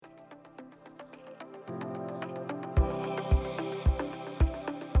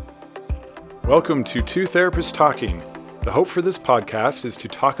Welcome to Two Therapists Talking. The hope for this podcast is to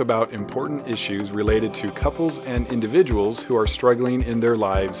talk about important issues related to couples and individuals who are struggling in their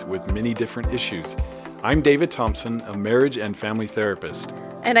lives with many different issues. I'm David Thompson, a marriage and family therapist.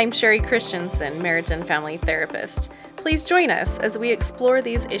 And I'm Sherry Christensen, marriage and family therapist. Please join us as we explore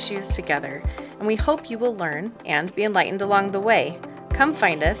these issues together, and we hope you will learn and be enlightened along the way. Come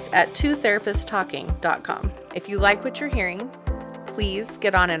find us at twotherapisttalking.com. If you like what you're hearing, please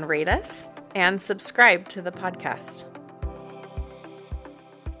get on and rate us and subscribe to the podcast.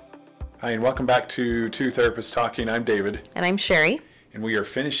 Hi, and welcome back to Two Therapists Talking. I'm David. And I'm Sherry. And we are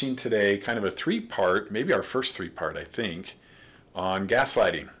finishing today kind of a three-part, maybe our first three-part, I think, on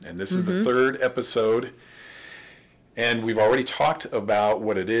gaslighting. And this is the third episode. And we've already talked about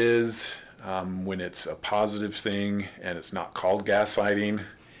what it is when it's a positive thing and it's not called gaslighting,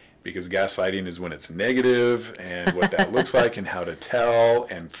 because gaslighting is when it's negative and what that looks like and how to tell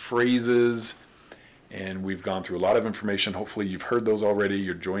and phrases. And we've gone through a lot of information. Hopefully you've heard those already.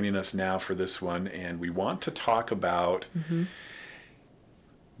 You're joining us now for this one. And we want to talk about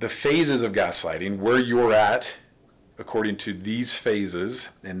the phases of gaslighting, where you're at according to these phases,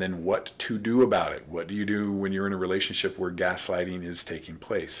 and then what to do about it. What do you do when you're in a relationship where gaslighting is taking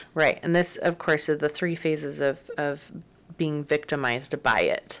place? Right. And this, of course, is the three phases of being victimized by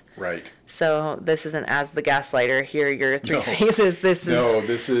it. Right. So this isn't as the gaslighter, here are your three phases. This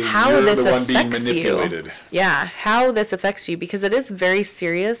is how you're this the one being affects manipulated. You. Yeah, how this affects you, because it is very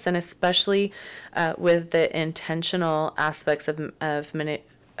serious, and especially with the intentional aspects of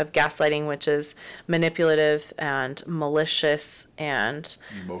gaslighting, which is manipulative and malicious and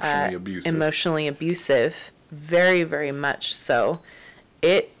emotionally abusive, very, very much so.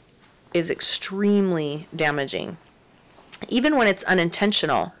 It is extremely damaging. Even when it's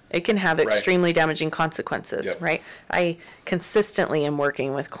unintentional, it can have extremely damaging consequences, right? I consistently am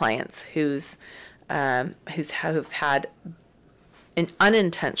working with clients who's have had an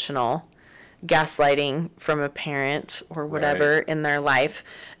unintentional gaslighting from a parent or whatever in their life,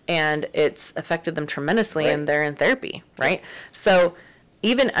 and it's affected them tremendously, and they're in therapy, right? So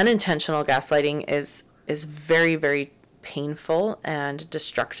even unintentional gaslighting is very, very painful and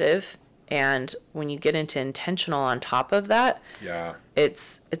destructive. And when you get into intentional on top of that,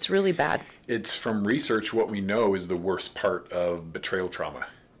 it's really bad. It's from research, what we know is the worst part of betrayal trauma.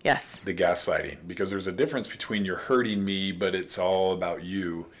 Yes. The gaslighting. Because there's a difference between you're hurting me, but it's all about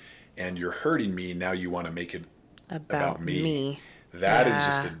you, and you're hurting me, now you want to make it about me. That is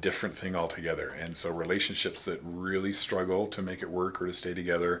just a different thing altogether. And so relationships that really struggle to make it work or to stay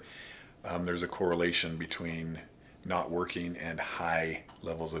together, there's a correlation between not working and high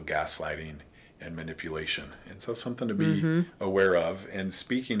levels of gaslighting and manipulation. And so something to be aware of. And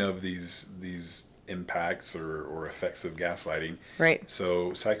speaking of these impacts or effects of gaslighting,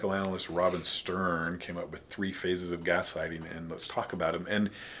 so psychoanalyst Robin Stern came up with 3 phases of gaslighting, and let's talk about them. And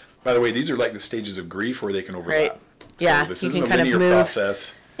by the way, these are like the stages of grief where they can overlap. So this isn't a linear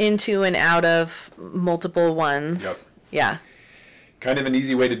process. Into and out of multiple ones. Yep. Yeah. Kind of an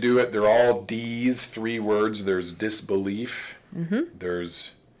easy way to do it. They're all D's, 3 words. There's disbelief,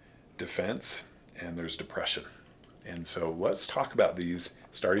 there's defense, and there's depression. And so let's talk about these,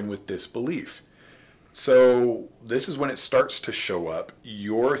 starting with disbelief. So this is when it starts to show up.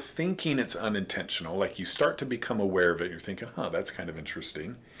 You're thinking it's unintentional. Like you start to become aware of it. You're thinking, that's kind of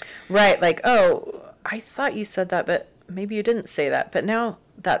interesting. Right. Like, oh, I thought you said that, but maybe you didn't say that. But now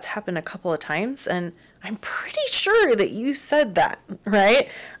that's happened a couple of times, and I'm pretty sure that you said that, right?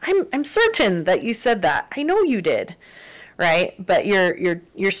 I'm certain that you said that. I know you did, right? But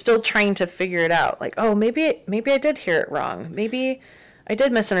you're still trying to figure it out. Like, oh, maybe I did hear it wrong. Maybe I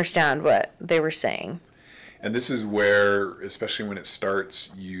did misunderstand what they were saying. And this is where, especially when it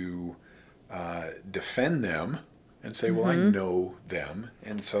starts, you defend them and say, well, I know them.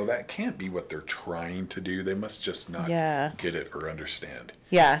 And so that can't be what they're trying to do. They must just not get it or understand.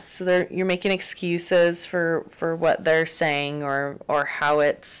 Yeah, so you're making excuses for what they're saying or how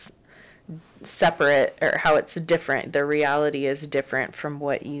it's separate or how it's different. The reality is different from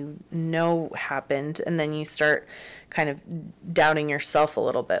what you know happened. And then you start kind of doubting yourself a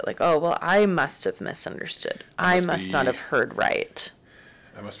little bit. Like, oh, well, I must have misunderstood. I must not have heard right.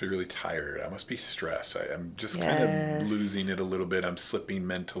 I must be really tired. I must be stressed. I'm just kind of losing it a little bit. I'm slipping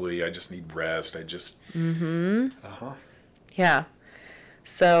mentally. I just need rest. Yeah.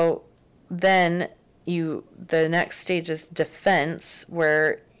 So then the next stage is defense,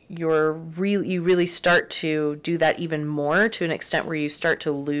 where you really start to do that even more, to an extent where you start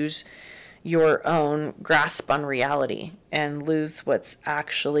to lose your own grasp on reality and lose what's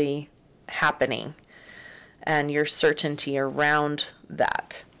actually happening and your certainty around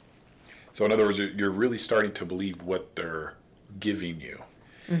that. So in other words, you're really starting to believe what they're giving you.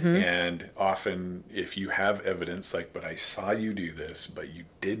 And often if you have evidence like, but I saw you do this, but you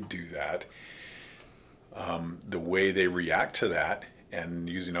did do that, the way they react to that, and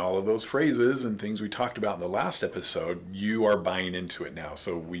using all of those phrases and things we talked about in the last episode, you are buying into it now.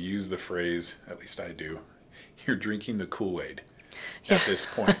 So we use the phrase, at least I do, you're drinking the Kool-Aid at this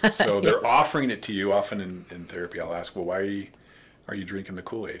point. So they're offering it to you. Often in therapy, I'll ask, well, why are you drinking the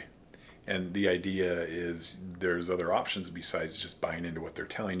Kool-Aid? And the idea is there's other options besides just buying into what they're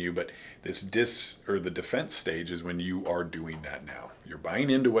telling you. But this the defense stage is when you are doing that now. You're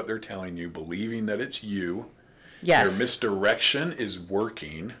buying into what they're telling you, believing that it's you. Yes. Their misdirection is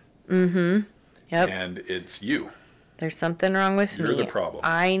working. Yep. And it's you. There's something wrong with me. You're the problem.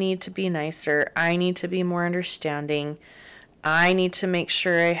 I need to be nicer. I need to be more understanding. I need to make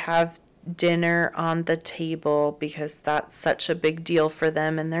sure I have dinner on the table because that's such a big deal for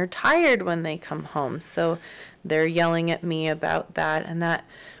them, and they're tired when they come home, so they're yelling at me about that, and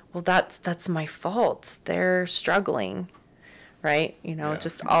that's my fault. They're struggling, right?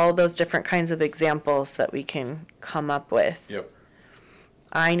 Just all those different kinds of examples that we can come up with. Yep.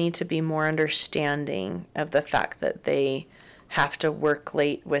 I need to be more understanding of the fact that they have to work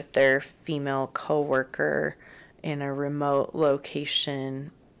late with their female coworker in a remote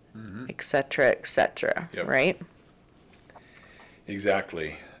location, et cetera, Yep. right?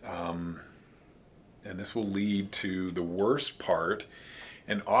 Exactly. And this will lead to the worst part.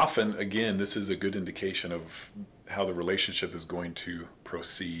 And often, again, this is a good indication of how the relationship is going to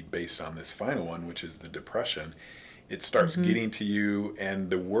proceed based on this final one, which is the depression. It starts getting to you, and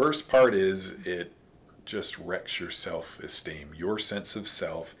the worst part is it just wrecks your self-esteem, your sense of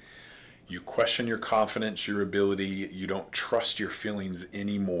self. You question your confidence, your ability. You don't trust your feelings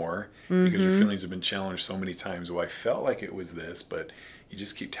anymore because your feelings have been challenged so many times. Well, I felt like it was this, but you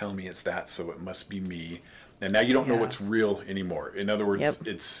just keep telling me it's that, so it must be me. And now you don't know what's real anymore. In other words,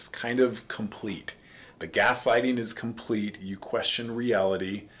 it's kind of complete. The gaslighting is complete. You question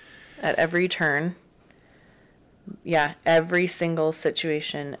reality. At every turn. Yeah, every single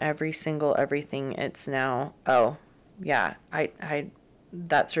situation, every single everything, it's now, I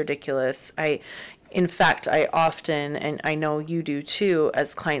that's ridiculous. In fact, I often, and I know you do too,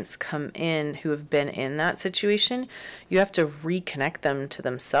 as clients come in who have been in that situation, you have to reconnect them to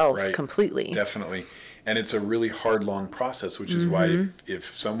themselves completely. Definitely. And it's a really hard, long process, which is why if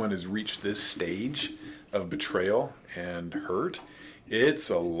someone has reached this stage of betrayal and hurt, it's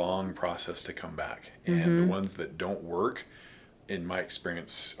a long process to come back. And the ones that don't work, in my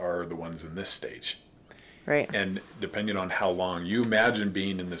experience, are the ones in this stage. Right. And depending on how long, you imagine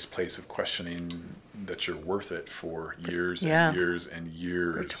being in this place of questioning that you're worth it for years and years and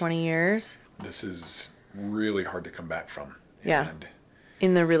years. For 20 years. This is really hard to come back from. Yeah. And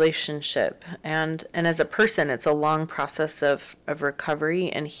in the relationship. And as a person, it's a long process of recovery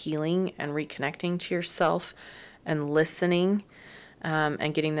and healing and reconnecting to yourself and listening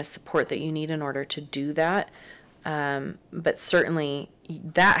and getting the support that you need in order to do that. But certainly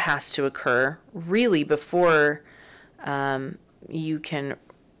that has to occur really before you can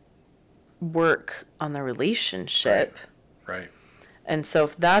work on the relationship. Right. And so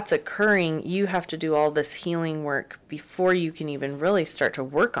if that's occurring, you have to do all this healing work before you can even really start to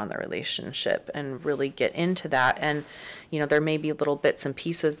work on the relationship and really get into that. And, there may be little bits and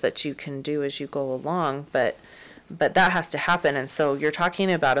pieces that you can do as you go along, but that has to happen. And so you're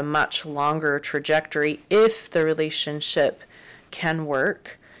talking about a much longer trajectory if the relationship can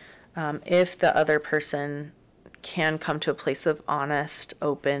work, if the other person can come to a place of honest,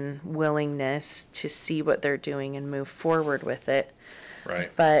 open willingness to see what they're doing and move forward with it.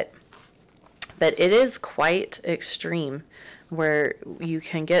 Right. But it is quite extreme where you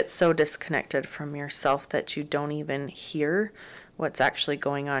can get so disconnected from yourself that you don't even hear what's actually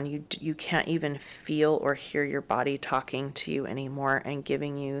going on. You can't even feel or hear your body talking to you anymore and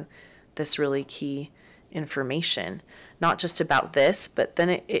giving you this really key information, not just about this, but then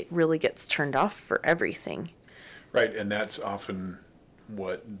it really gets turned off for everything. Right, and that's often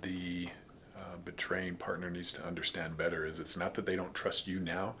what the betraying partner needs to understand better is it's not that they don't trust you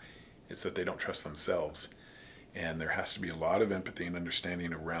now, it's that they don't trust themselves. And there has to be a lot of empathy and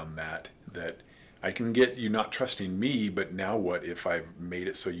understanding around that I can get you not trusting me, but now what if I've made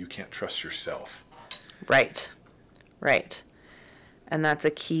it so you can't trust yourself? Right. And that's a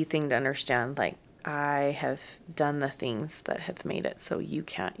key thing to understand. Like, I have done the things that have made it so you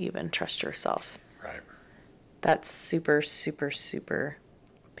can't even trust yourself. Right. That's super, super, super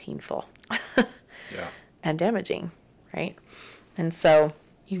painful. Yeah. And damaging, right? And so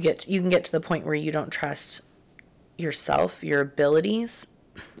you can get to the point where you don't trust yourself, your abilities,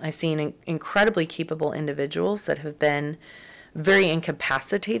 I've seen incredibly capable individuals that have been very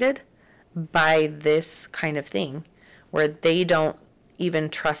incapacitated by this kind of thing, where they don't even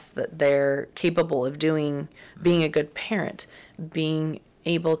trust that they're capable of being a good parent, being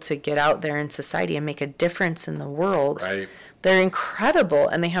able to get out there in society and make a difference in the world. Right. They're incredible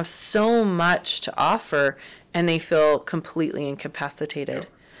and they have so much to offer, and they feel completely incapacitated.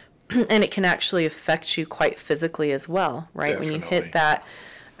 Yep. And it can actually affect you quite physically as well, right? Definitely. When you hit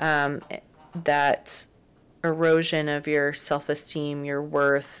that erosion of your self-esteem, your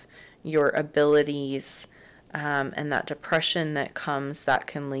worth, your abilities, and that depression that comes, that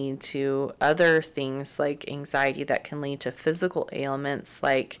can lead to other things like anxiety, that can lead to physical ailments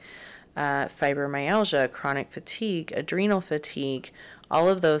like fibromyalgia, chronic fatigue, adrenal fatigue, all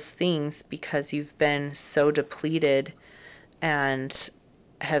of those things, because you've been so depleted and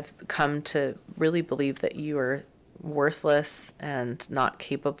have come to really believe that you are worthless and not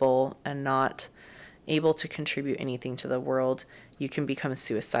capable and not able to contribute anything to the world. You can become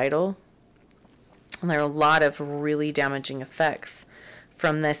suicidal. And there are a lot of really damaging effects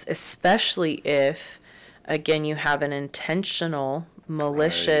from this, especially if, again, you have an intentional,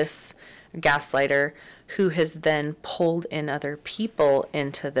 malicious gaslighter who has then pulled in other people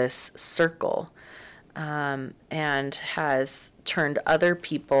into this circle, and has turned other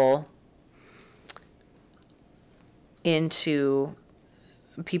people into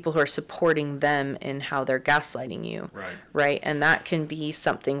people who are supporting them in how they're gaslighting you. Right. And that can be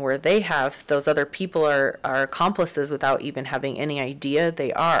something where they have, those other people are accomplices without even having any idea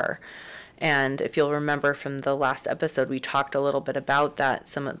they are. And if you'll remember from the last episode, we talked a little bit about that,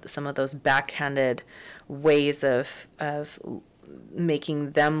 some of those backhanded ways of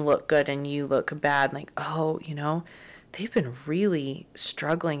making them look good and you look bad. Like, oh, they've been really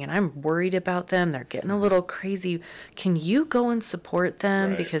struggling and I'm worried about them. They're getting a little crazy. Can you go and support them?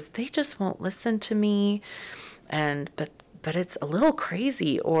 Right. Because they just won't listen to me. But it's a little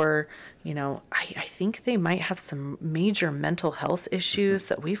crazy. Or, I think they might have some major mental health issues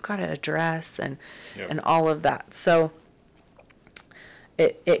that we've got to address, and all of that. So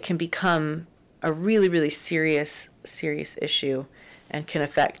it can become a really, really serious issue and can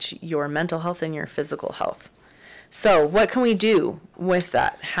affect your mental health and your physical health. So what can we do with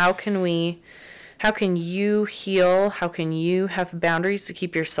that? How can you heal? How can you have boundaries to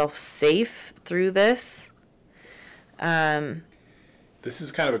keep yourself safe through this? This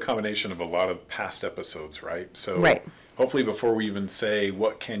is kind of a combination of a lot of past episodes, right? So right. Hopefully before we even say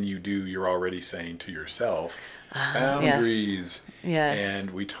what can you do, you're already saying to yourself, boundaries. Yes.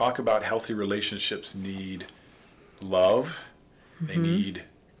 And we talk about healthy relationships need love, they need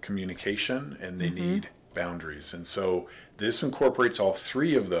communication, and they need boundaries. And so this incorporates all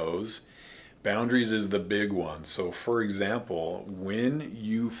three of those. Boundaries is the big one. So for example, when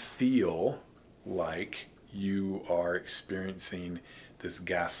you feel like you are experiencing this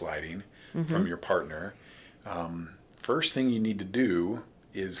gaslighting from your partner, first thing you need to do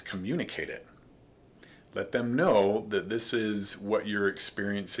is communicate it. Let them know that this is what you're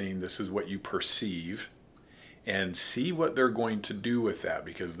experiencing, this is what you perceive, and see what they're going to do with that,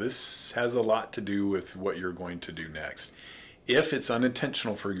 because this has a lot to do with what you're going to do next. If it's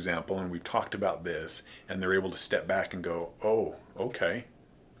unintentional, for example, and we've talked about this, and they're able to step back and go, oh, okay,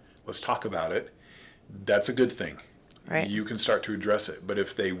 let's talk about it, that's a good thing. Right. You can start to address it. But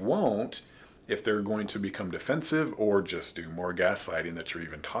if they won't, if they're going to become defensive or just do more gaslighting that you're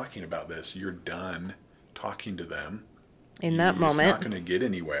even talking about this, you're done talking to them. In that moment. It's not going to get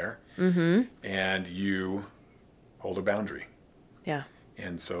anywhere. And you hold a boundary. Yeah.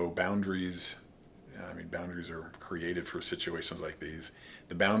 And so boundaries are created for situations like these.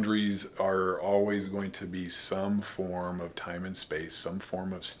 The boundaries are always going to be some form of time and space, some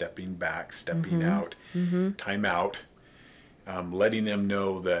form of stepping back, stepping out, time out, letting them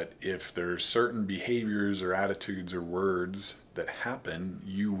know that if there's certain behaviors or attitudes or words that happen,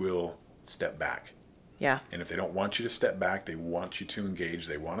 you will step back. Yeah. And if they don't want you to step back, they want you to engage,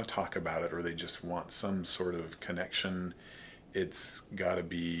 they want to talk about it, or they just want some sort of connection, it's got to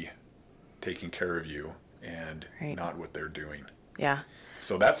be taking care of you and not what they're doing. Yeah.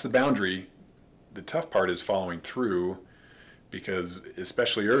 So that's the boundary. The tough part is following through, because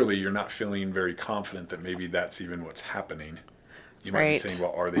especially early, you're not feeling very confident that maybe that's even what's happening. You might be saying,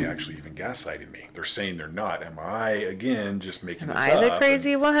 well, are they actually even gaslighting me? They're saying they're not. Am I, again, just making this up? Am I the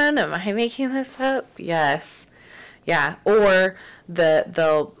crazy one? Am I making this up? Yes. Yeah. Or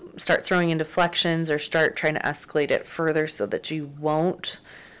they'll start throwing in deflections or start trying to escalate it further so that you won't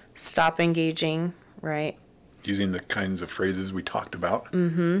stop engaging, right? Using the kinds of phrases we talked about.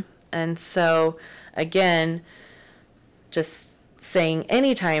 And so, again, just saying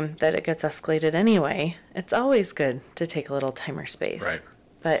anytime that it gets escalated anyway, it's always good to take a little time or space. Right.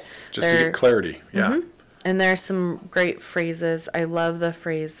 But just to get clarity. Yeah. Mm-hmm. And there's some great phrases. I love the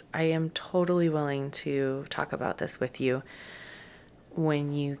phrase, I am totally willing to talk about this with you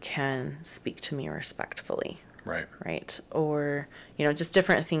when you can speak to me respectfully. Right. Right. Or, just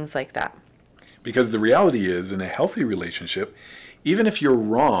different things like that. Because the reality is, in a healthy relationship, even if you're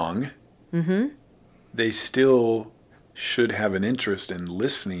wrong, they still should have an interest in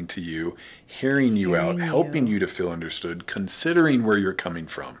listening to you, hearing you out, helping you to feel understood, considering where you're coming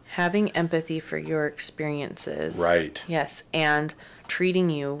from. Having empathy for your experiences. Right. Yes. And treating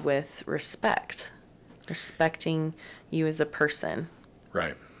you with respect. Respecting you as a person.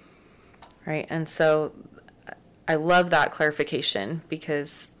 Right. Right. And so I love that clarification,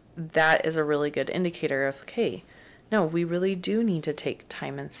 because that is a really good indicator of, okay, no, we really do need to take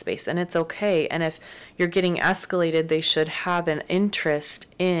time and space, and it's okay. And if you're getting escalated, they should have an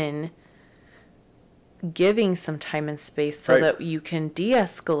interest in giving some time and space so right. that you can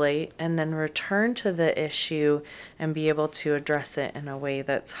de-escalate and then return to the issue and be able to address it in a way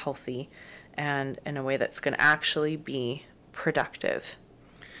that's healthy and in a way that's going to actually be productive.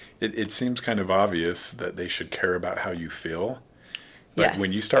 It seems kind of obvious that they should care about how you feel. But yes.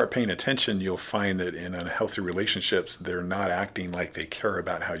 when you start paying attention, you'll find that in unhealthy relationships, they're not acting like they care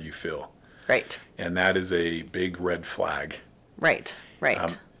about how you feel. Right. And that is a big red flag. Right.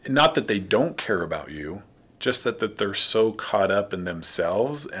 Right. Not that they don't care about you, just that they're so caught up in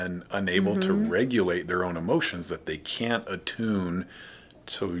themselves and unable to regulate their own emotions that they can't attune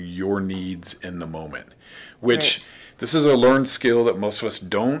to your needs in the moment. Which... Right. This is a learned skill that most of us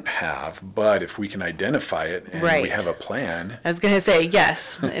don't have, but if we can identify it and right. we have a plan. I was going to say,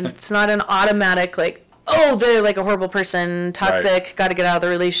 yes. It's not an automatic, like, oh, they're like a horrible person, toxic, right. Got to get out of the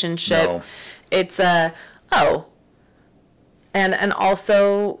relationship. No. It's And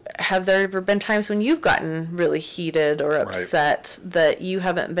also, have there ever been times when you've gotten really heated or upset right. that you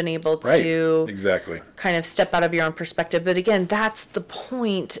haven't been able to right. exactly. kind of step out of your own perspective? But again, that's the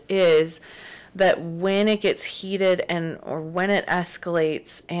point, is that when it gets heated or when it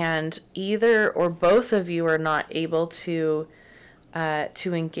escalates and either or both of you are not able to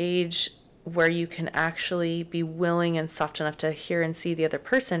engage where you can actually be willing and soft enough to hear and see the other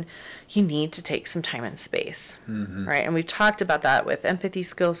person, you need to take some time and space, right? And we've talked about that with empathy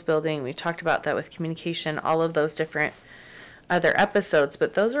skills building. We talked about that with communication, all of those different other episodes,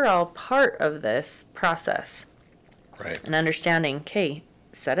 but those are all part of this process. Right. And understanding, okay,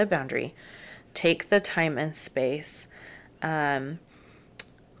 set a boundary. Take the time and space. Other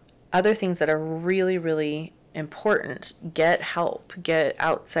things that are really, really important, get help, get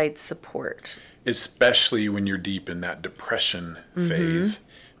outside support. Especially when you're deep in that depression phase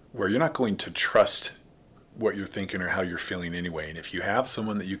where you're not going to trust what you're thinking or how you're feeling anyway. And if you have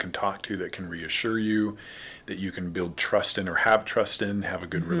someone that you can talk to that can reassure you, that you can build trust in or have trust in, have a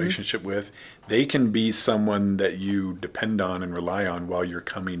good relationship with, they can be someone that you depend on and rely on while you're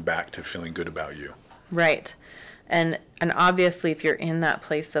coming back to feeling good about you. Right. And obviously, if you're in that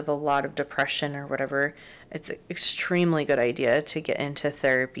place of a lot of depression or whatever, it's an extremely good idea to get into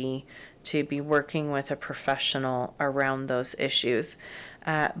therapy, to be working with a professional around those issues.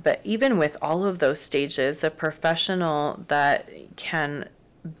 But even with all of those stages, a professional that can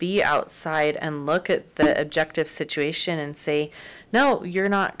be outside and look at the objective situation and say, no, you're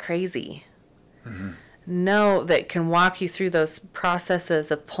not crazy. No, that can walk you through those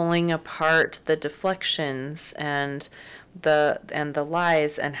processes of pulling apart the deflections and the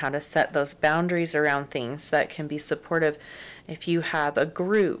lies and how to set those boundaries around things that can be supportive. If you have a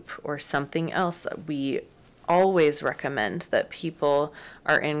group or something else, we always recommend that people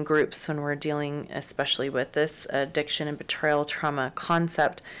are in groups when we're dealing especially with this addiction and betrayal trauma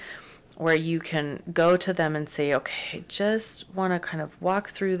concept, where you can go to them and say, okay, just want to kind of walk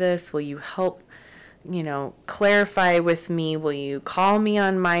through this. Will you help, clarify with me? Will you call me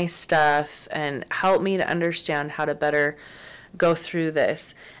on my stuff and help me to understand how to better go through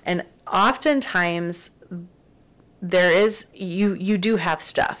this? And oftentimes there is, you do have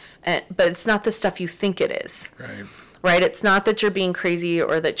stuff, but it's not the stuff you think it is. Right? It's not that you're being crazy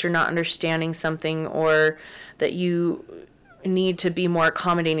or that you're not understanding something or that you need to be more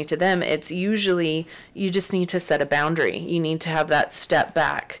accommodating to them. It's usually you just need to set a boundary. You need to have that step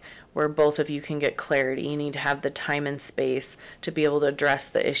back where both of you can get clarity. You need to have the time and space to be able to address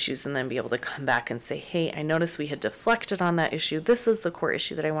the issues and then be able to come back and say, hey, I noticed we had deflected on that issue. This is the core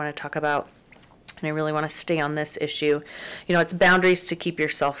issue that I want to talk about. And I really want to stay on this issue. It's boundaries to keep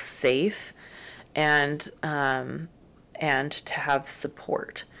yourself safe and to have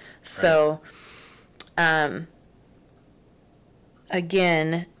support. So,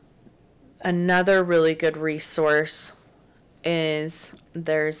 again, another really good resource is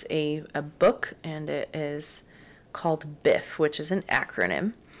there's a book, and it is called BIFF, which is an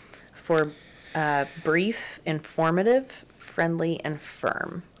acronym for Brief, Informative, Friendly, and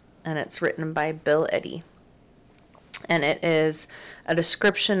Firm. And it's written by Bill Eddy. And it is a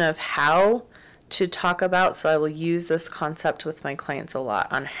description of how to talk about, so I will use this concept with my clients a lot,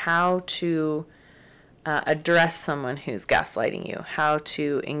 on how to address someone who's gaslighting you, how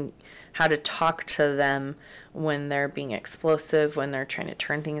to talk to them when they're being explosive, when they're trying to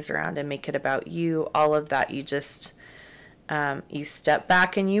turn things around and make it about you. All of that, you just you step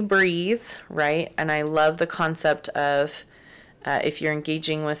back and you breathe, right? And I love the concept of if you're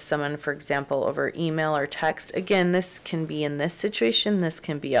engaging with someone, for example, over email or text. Again, this can be in this situation, this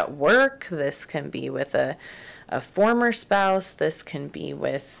can be at work, this can be with a former spouse, this can be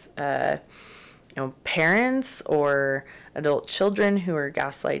with parents or adult children who are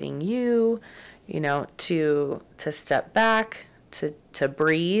gaslighting you, to step back, to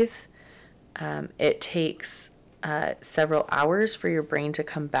breathe. It takes several hours for your brain to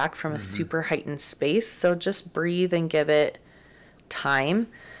come back from a super heightened space. So just breathe and give it time,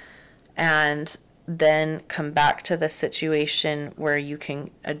 and then come back to the situation where you can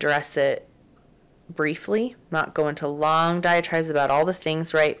address it briefly, not go into long diatribes about all the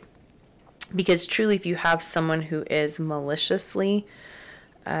things, right? Because truly, if you have someone who is maliciously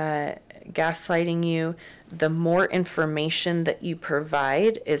gaslighting you, the more information that you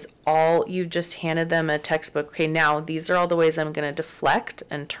provide is all you just handed them a textbook. Okay, now these are all the ways I'm going to deflect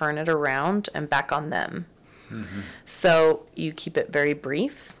and turn it around and back on them. So you keep it very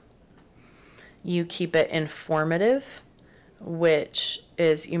brief. You keep it informative, which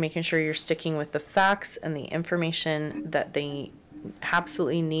is you making sure you're sticking with the facts and the information that they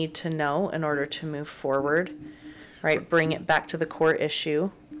absolutely need to know in order to move forward, right? Bring it back to the core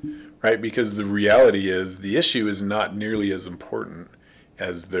issue. Right, because the reality is the issue is not nearly as important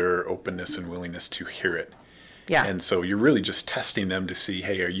as their openness and willingness to hear it. Yeah. And so you're really just testing them to see,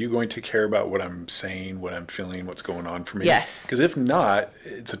 hey, are you going to care about what I'm saying, what I'm feeling, what's going on for me? Yes. Because if not,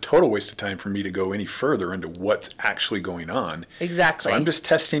 it's a total waste of time for me to go any further into what's actually going on. Exactly. So I'm just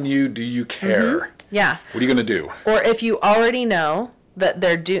testing you. Do you care? Yeah. What are you going to do? Or if you already know that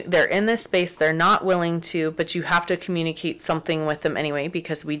they're in this space, they're not willing to, but you have to communicate something with them anyway,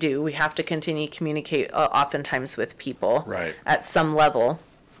 because we have to continue to communicate oftentimes with people at some level.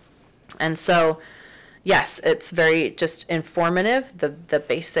 And so, yes, it's very just informative, the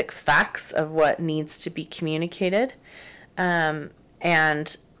basic facts of what needs to be communicated.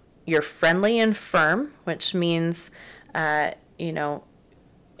 And you're friendly and firm, which means,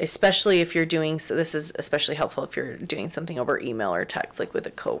 especially if you're doing, so this is especially helpful if you're doing something over email or text, like with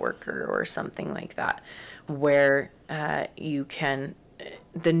a coworker or something like that, where you can,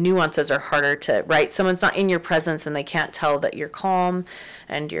 the nuances are harder to, right? Someone's not in your presence and they can't tell that you're calm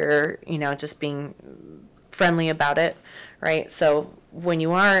and you're, just being friendly about it, right? So when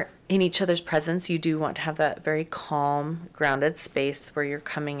you are in each other's presence, you do want to have that very calm, grounded space where you're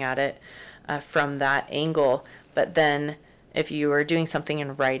coming at it from that angle. But then if you are doing something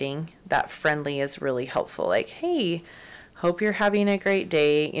in writing, that friendly is really helpful. Like, hey, hope you're having a great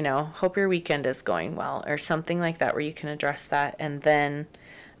day, hope your weekend is going well, or something like that, where you can address that and then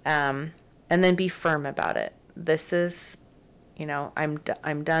be firm about it. This is,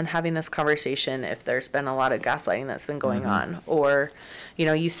 I'm done having this conversation if there's been a lot of gaslighting that's been going on. Or,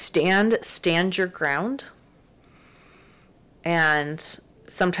 you stand your ground. And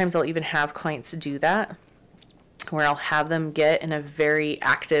sometimes I'll even have clients do that, where I'll have them get in a very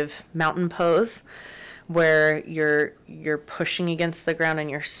active mountain pose where you're pushing against the ground and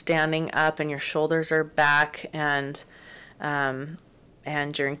you're standing up and your shoulders are back and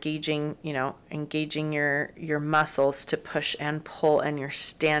you're engaging your muscles to push and pull, and you're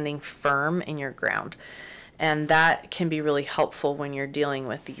standing firm in your ground. And that can be really helpful when you're dealing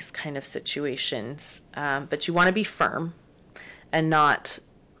with these kind of situations. But you want to be firm and not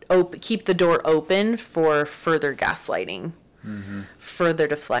keep the door open for further gaslighting, further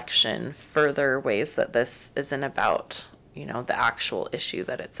deflection, further ways that this isn't about, the actual issue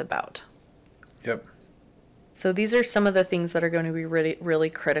that it's about. Yep. So these are some of the things that are going to be really, really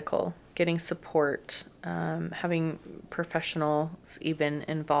critical. Getting support, having professionals even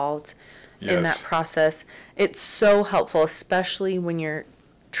involved in that process. It's so helpful, especially when you're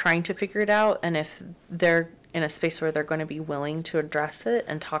trying to figure it out, and if they're in a space where they're going to be willing to address it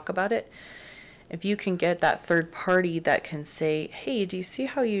and talk about it. If you can get that third party that can say, hey, do you see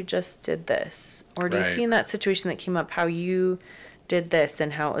how you just did this? Or do you see in that situation that came up how you did this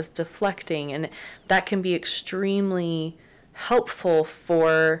and how it was deflecting? And that can be extremely helpful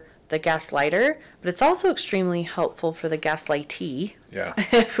for the gaslighter, but it's also extremely helpful for the gaslightee, Yeah.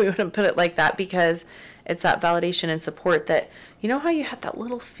 if we want to put it like that, because it's that validation and support that, you know how you had that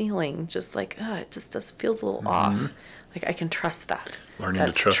little feeling, just like, it just feels a little off. Like, I can trust that. Learning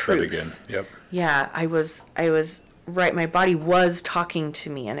to trust that again. Yep. Yeah, I was right. My body was talking to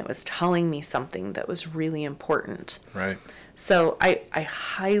me, and it was telling me something that was really important. Right. So I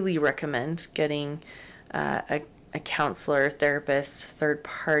highly recommend getting a counselor, therapist, third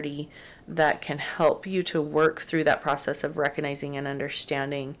party that can help you to work through that process of recognizing and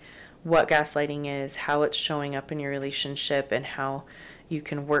understanding what gaslighting is, how it's showing up in your relationship, and how you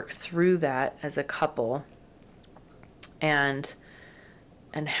can work through that as a couple and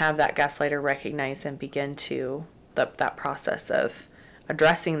have that gaslighter recognize and begin to that process of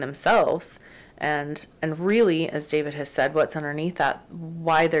addressing themselves and really, as David has said, what's underneath that,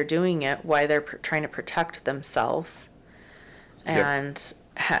 why they're doing it, why they're trying to protect themselves, and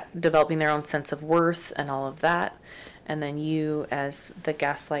developing their own sense of worth and all of that. And then you, as the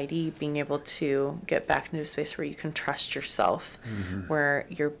gaslightee, being able to get back into a space where you can trust yourself, where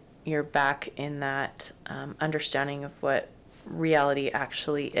you're back in that understanding of what reality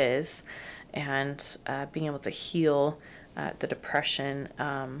actually is, and being able to heal the depression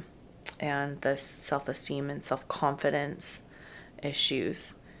and the self-esteem and self-confidence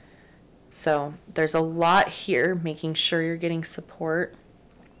issues. So there's a lot here, making sure you're getting support,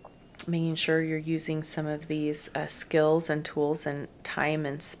 making sure you're using some of these skills and tools and time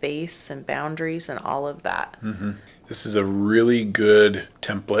and space and boundaries and all of that. This is a really good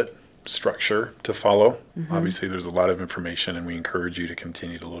template structure to follow. Obviously, there's a lot of information, and we encourage you to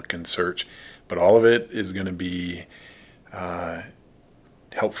continue to look and search, but all of it is going to be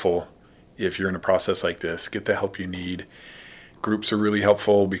helpful if you're in a process like this. Get the help you need. Groups are really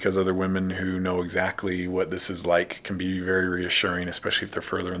helpful because other women who know exactly what this is like can be very reassuring, especially if they're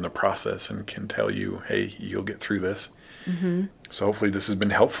further in the process and can tell you, hey, you'll get through this. So hopefully this has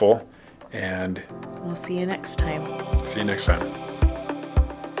been helpful, and we'll see you next time. See you next time.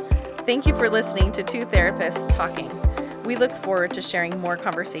 Thank you for listening to Two Therapists Talking. We look forward to sharing more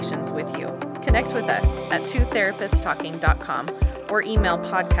conversations with you. Connect with us at twotherapisttalking.com or email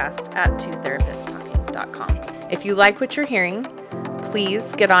podcast@twotherapisttalking.com. If you like what you're hearing,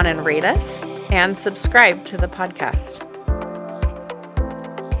 please get on and rate us and subscribe to the podcast.